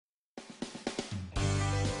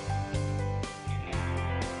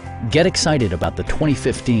Get excited about the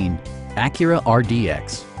 2015 Acura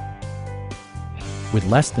RDX. With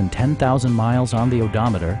less than 10,000 miles on the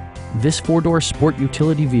odometer, this four-door sport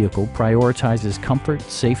utility vehicle prioritizes comfort,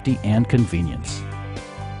 safety, and convenience.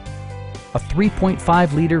 A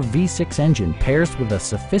 3.5-liter V6 engine pairs with a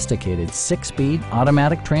sophisticated 6-speed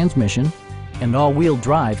automatic transmission, and all-wheel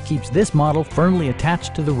drive keeps this model firmly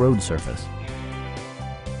attached to the road surface.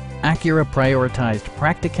 Acura prioritized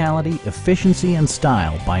practicality, efficiency, and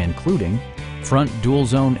style by including front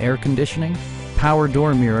dual-zone air conditioning, power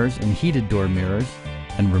door mirrors and heated door mirrors,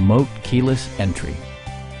 and remote keyless entry.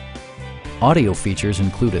 Audio features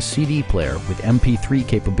include a CD player with MP3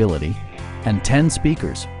 capability and 10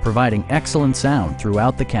 speakers, providing excellent sound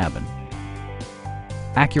throughout the cabin.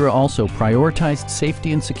 Acura also prioritized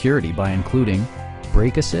safety and security by including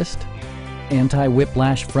brake assist,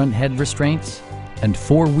 anti-whiplash front head restraints, and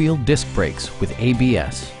four-wheel disc brakes with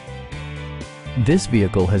ABS. This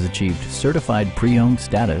vehicle has achieved certified pre-owned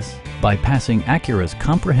status by passing Acura's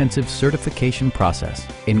comprehensive certification process,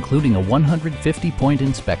 including a 150-point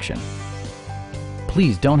inspection.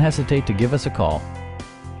 Please don't hesitate to give us a call.